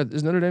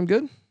 Is Notre Dame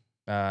good?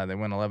 They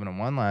went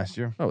 11-1 last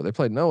year. Oh, they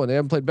played Noah. They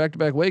haven't played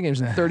back-to-back away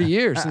games in 30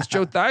 years since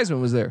Joe Theismann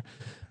was there.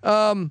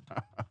 They're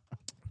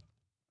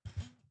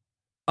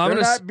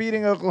not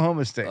beating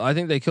Oklahoma State. I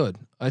think they could.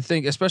 I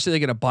think especially they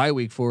get a bye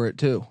week for it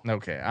too.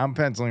 Okay, I'm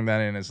penciling that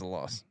in as a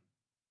loss.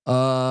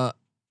 And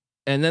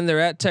then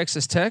they're at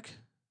Texas Tech.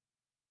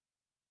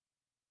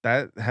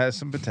 That has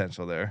some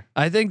potential there.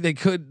 I think they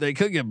could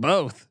get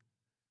both.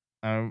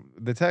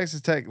 The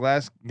Texas Tech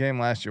game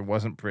last year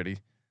wasn't pretty.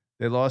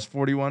 They lost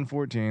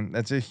 41-14.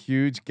 That's a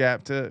huge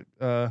gap to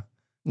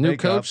new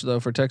coach though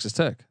for Texas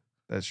Tech.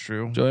 That's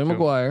true. Joey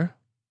McGuire.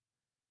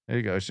 There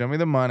you go. Show me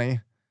the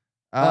money.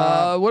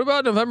 What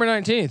about November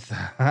 19th?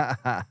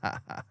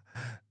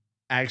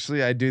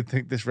 actually, I do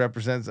think this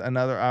represents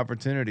another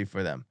opportunity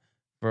for them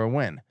for a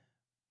win.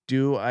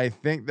 Do I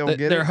think they'll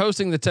get They're it?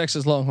 hosting the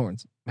Texas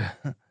Longhorns.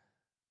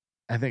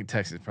 I think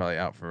Texas is probably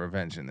out for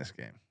revenge in this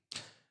game.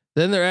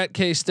 Then they're at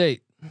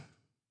K-State.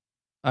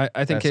 I think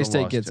That's a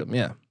K-State loss gets to them.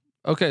 Yeah.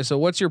 Okay. So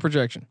what's your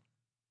projection?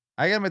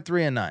 I got them at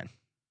 3-9.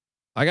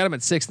 I got them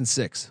at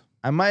 6-6.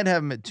 I might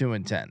have them at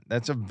 2-10.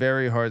 That's a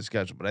very hard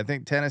schedule, but I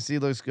think Tennessee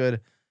looks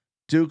good.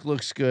 Duke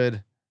looks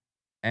good.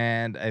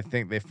 And I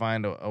think they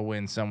find a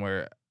win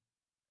somewhere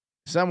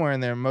in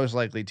there, most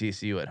likely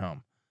TCU at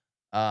home.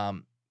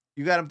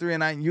 You got them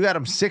 3-9. You got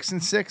them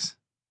 6-6.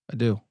 I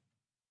do.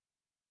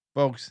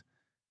 Folks,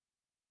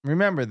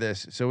 remember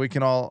this so we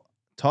can all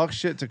talk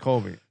shit to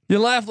Colby. You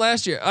laughed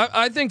last year.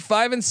 I think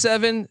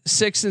 5-7,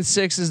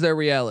 6-6 is their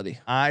reality.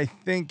 I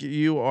think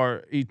you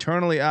are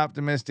eternally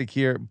optimistic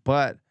here,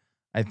 but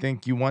I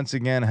think you once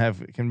again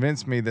have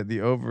convinced me that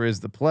the over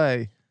is the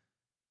play.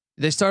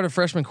 They started a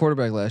freshman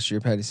quarterback last year,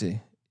 Patty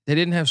C. They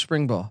didn't have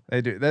spring ball.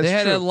 They do. That's they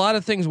had true. a lot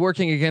of things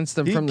working against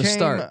them from the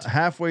start.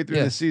 Halfway through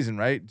Yeah. the season,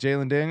 right?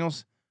 Jalen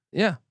Daniels,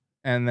 Yeah.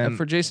 and then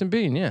For Jason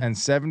Bean, yeah. and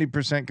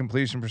 70%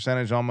 completion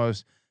percentage,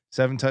 almost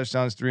 7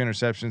 touchdowns, 3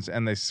 interceptions,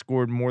 and they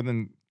scored more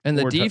than. And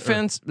the 4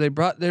 defense,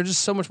 they're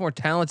just so much more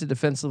talented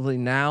defensively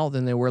now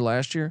than they were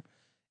last year.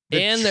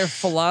 And their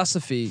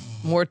philosophy,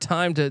 more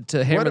time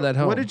to hammer that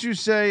home. What did you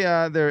say?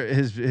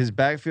 His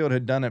backfield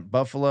had done at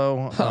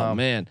Buffalo. Oh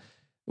man.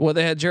 Well,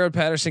 they had Jared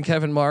Patterson,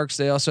 Kevin Marks.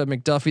 They also had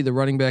McDuffie, the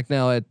running back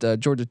now at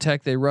Georgia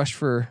Tech. They rushed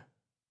for.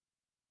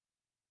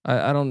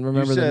 I don't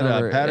remember the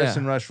number.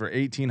 Patterson rushed for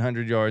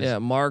 1,800 yards. Yeah,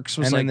 Marks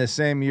was and like in the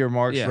same year,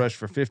 Marks rushed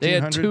for 1,500. they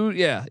had two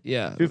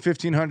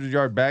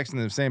 1,500-yard backs in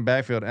the same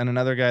backfield, and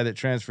another guy that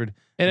transferred.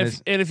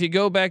 And if you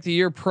go back the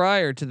year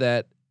prior to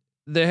that,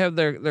 they have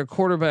their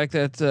quarterback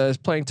that is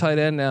playing tight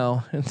end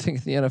now. I think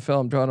in the NFL.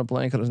 I'm drawing a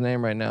blank on his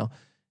name right now.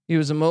 He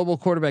was a mobile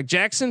quarterback,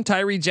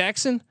 Tyree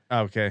Jackson.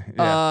 Okay,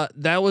 yeah.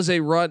 That was a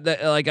run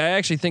that I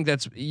actually think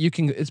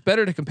it's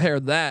better to compare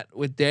that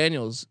with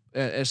Daniels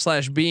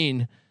 /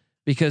 Bean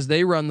because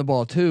they run the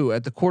ball too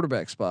at the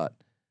quarterback spot.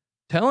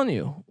 Telling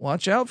you,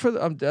 watch out for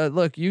the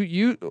look.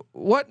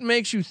 What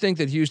makes you think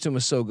that Houston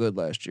was so good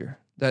last year?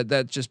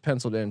 That just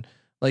penciled in.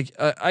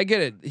 I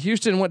get it.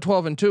 Houston went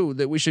 12-2.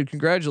 That we should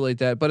congratulate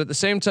that. But at the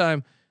same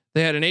time,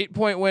 they had an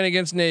 8-point win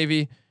against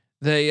Navy.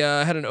 They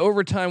had an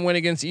overtime win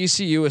against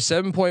ECU, a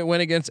 7-point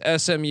win against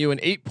SMU, an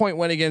 8-point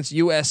win against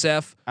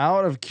USF.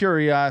 Out of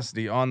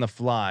curiosity, on the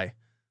fly,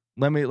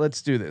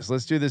 let's do this.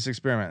 Let's do this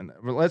experiment.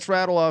 Let's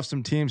rattle off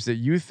some teams that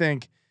you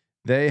think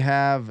they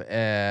have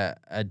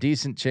a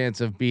decent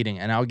chance of beating,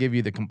 and I'll give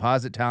you the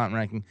composite talent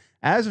ranking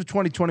as of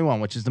 2021,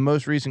 which is the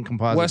most recent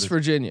composite. West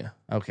Virginia.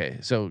 Okay,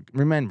 so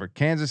remember,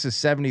 Kansas is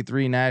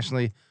 73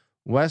 nationally,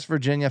 West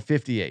Virginia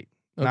 58.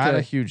 Okay. Not a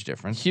huge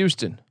difference.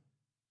 Houston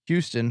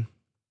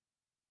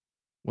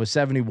was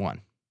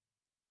 71.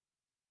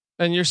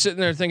 And you're sitting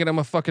there thinking I'm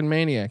a fucking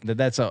maniac.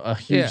 That's a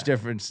huge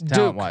difference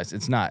talent wise.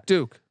 It's not.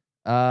 Duke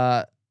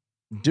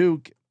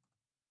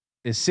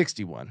is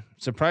 61.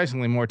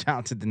 Surprisingly more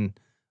talented than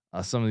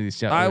some of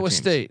these Iowa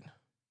teams.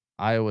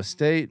 Iowa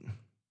State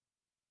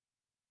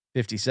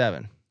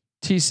 57.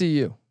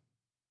 TCU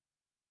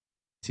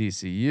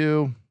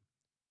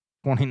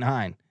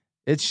 29.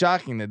 It's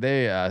shocking that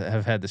they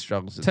have had the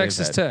struggles that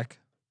Texas Tech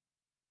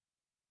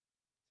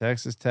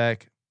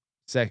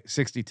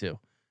 62.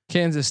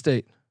 Kansas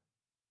State.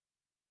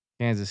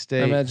 I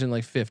imagine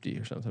like 50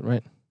 or something,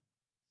 right?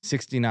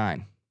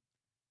 69.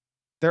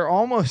 They're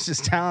almost as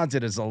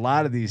talented as a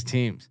lot of these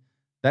teams.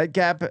 That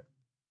gap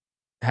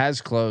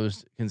has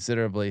closed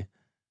considerably.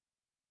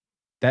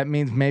 That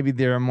means maybe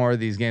there are more of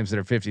these games that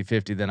are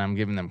 50-50 than I'm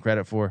giving them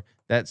credit for.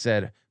 That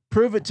said,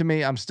 prove it to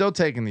me. I'm still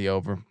taking the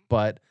over,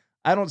 but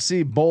I don't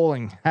see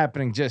bowling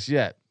happening just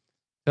yet.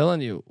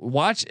 Telling you,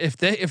 watch if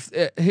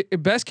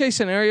best case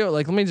scenario,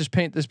 let me just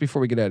paint this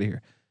before we get out of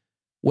here.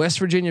 West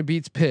Virginia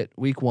beats Pitt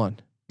week 1.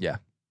 Yeah.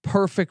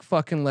 Perfect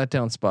fucking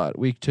letdown spot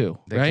week 2.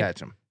 They right? catch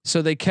them.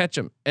 So they catch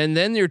them. And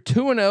then you're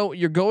 2-0.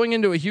 You're going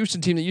into a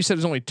Houston team that you said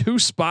is only 2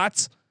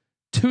 spots.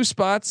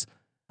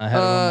 Ahead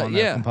of them on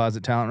that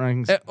composite talent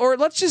rankings. Or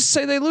let's just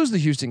say they lose the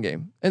Houston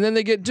game and then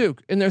they get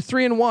Duke and they're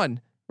 3-1,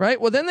 right?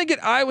 Well, then they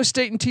get Iowa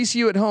State and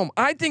TCU at home.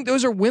 I think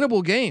those are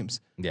winnable games.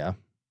 Yeah.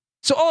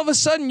 So all of a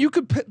sudden you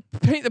could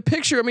paint the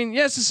picture. I mean,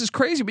 yes, this is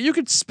crazy, but you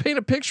could paint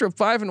a picture of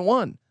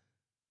 5-1.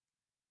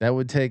 That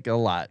would take a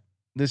lot.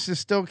 This is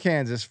still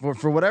Kansas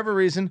for whatever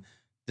reason,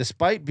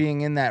 despite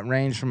being in that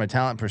range from a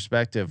talent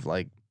perspective,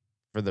 like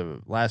for the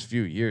last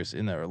few years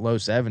in their low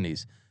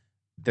 70s,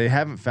 they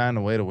haven't found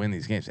a way to win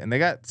these games, and they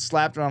got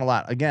slapped around a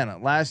lot.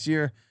 Again, last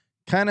year,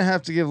 kind of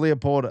have to give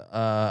Leopold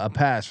a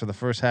pass for the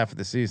first half of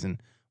the season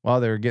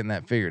while they were getting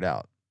that figured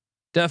out.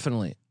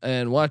 Definitely,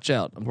 and watch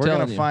out. We're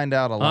gonna find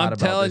out a lot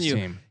about this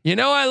team. You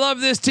know, I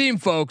love this team,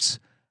 folks.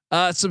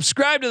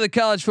 Subscribe to the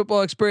College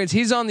Football Experience.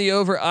 He's on the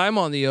over. I'm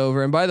on the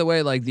over. And by the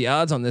way, the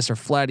odds on this are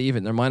flat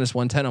even. They're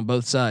 -110 on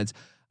both sides.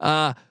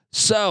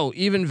 So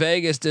even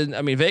Vegas didn't.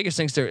 I mean, Vegas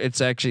thinks it's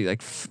actually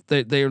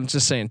they're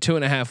just saying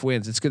 2.5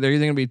 wins. It's good. They're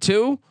either going to be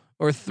 2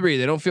 or 3.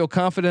 They don't feel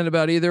confident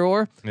about either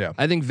or. Yeah.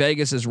 I think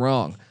Vegas is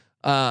wrong.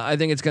 I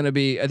think it's going to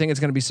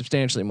be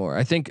substantially more.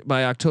 I think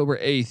by October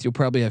 8th, you'll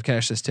probably have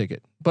cashed this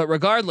ticket, but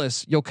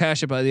regardless, you'll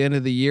cash it by the end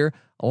of the year.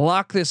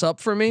 Lock this up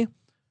for me.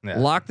 Yeah.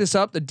 Lock this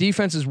up. The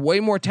defense is way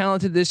more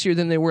talented this year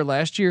than they were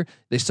last year.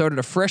 They started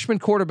a freshman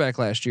quarterback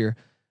last year.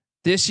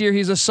 This year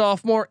he's a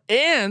sophomore,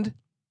 and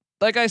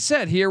like I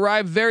said, he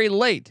arrived very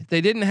late.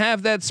 They didn't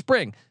have that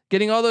spring,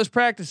 getting all those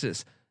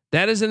practices.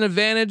 That is an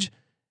advantage.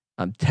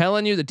 I'm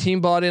telling you, the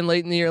team bought in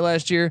late in the year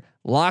last year.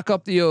 Lock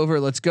up the over.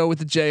 Let's go with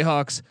the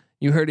Jayhawks.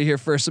 You heard it here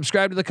first.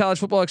 Subscribe to the College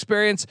Football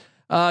Experience.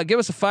 Give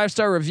us a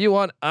 5-star review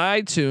on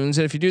iTunes,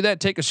 and if you do that,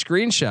 take a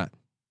screenshot.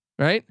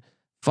 Right.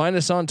 Find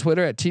us on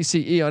Twitter at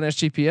TCE on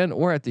SGPN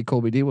or at the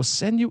Colby D. We'll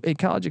send you a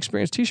College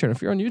Experience T-shirt.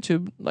 If you're on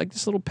YouTube, like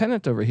this little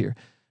pennant over here,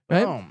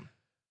 right?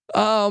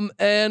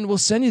 And we'll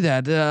send you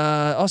that.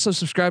 Also,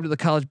 subscribe to the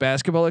College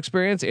Basketball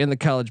Experience and the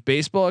College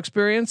Baseball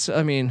Experience.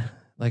 I mean,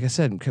 like I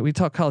said, we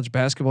talk college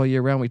basketball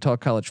year round. We talk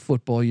college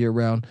football year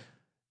round.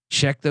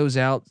 Check those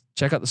out.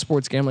 Check out the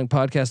Sports Gambling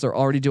Podcast. They're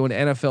already doing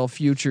NFL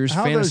futures,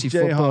 fantasy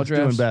football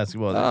drafts. Doing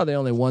basketball? Oh, they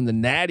only won the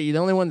Natty. They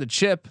only won the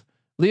chip.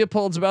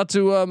 Leopold's about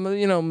to,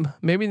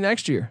 maybe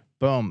next year.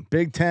 Boom.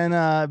 Big Ten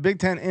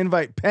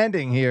invite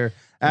pending here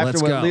after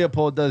Let's what go.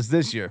 Leopold does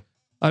this year.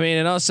 I mean,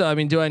 and also,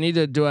 do I need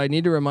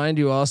to remind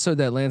you also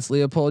that Lance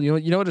Leopold, you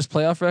know what his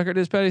playoff record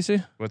is, Patty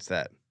C? What's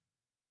that?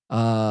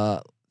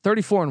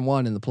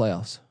 34-1 in the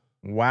playoffs.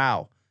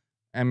 Wow.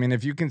 I mean,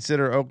 if you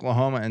consider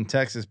Oklahoma and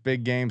Texas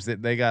big games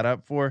that they got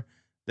up for,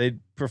 they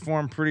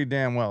performed pretty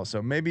damn well.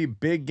 So maybe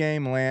big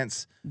game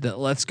Lance.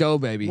 Let's go,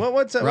 baby.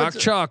 What's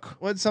Chalk?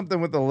 What's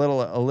something with a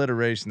little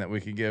alliteration that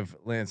we could give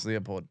Lance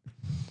Leopold?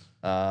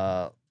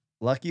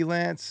 Lucky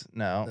Lance?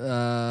 No.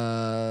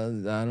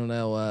 I don't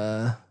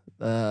know.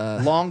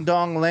 Long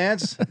Dong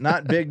Lance,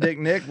 not Big Dick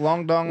Nick.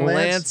 Long Dong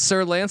Lance.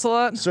 Sir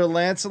Lancelot. Sir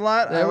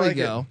Lancelot. There I like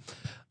we go.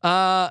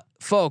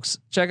 Folks,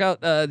 check out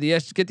get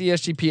the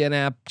SGPN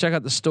app. Check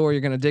out the store.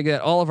 You're gonna dig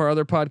it. All of our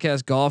other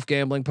podcasts, golf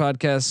gambling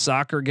podcasts,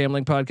 soccer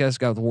gambling podcasts.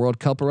 Got the World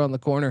Cup around the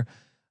corner.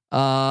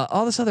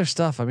 All this other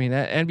stuff. I mean,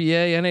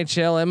 NBA,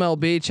 NHL,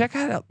 MLB. Check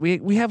out.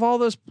 We have all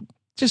those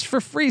just for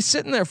free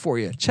sitting there for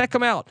you. Check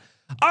them out.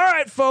 All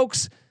right,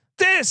 folks.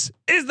 This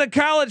is the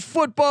College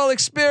Football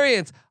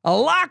Experience.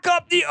 Lock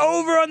up the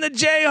over on the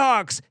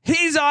Jayhawks.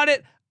 He's on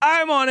it.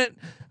 I'm on it.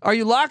 Are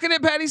you locking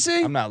it, Patty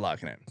C? I'm not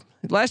locking it.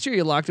 Last year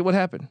you locked it. What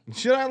happened?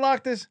 Should I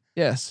lock this?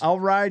 Yes. I'll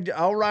ride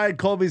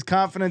Colby's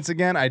confidence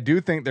again. I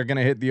do think they're going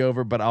to hit the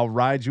over, but I'll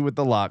ride you with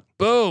the lock.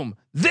 Boom.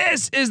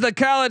 This is the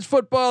College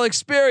Football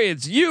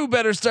Experience. You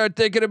better start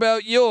thinking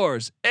about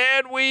yours.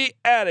 And we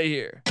out of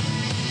here.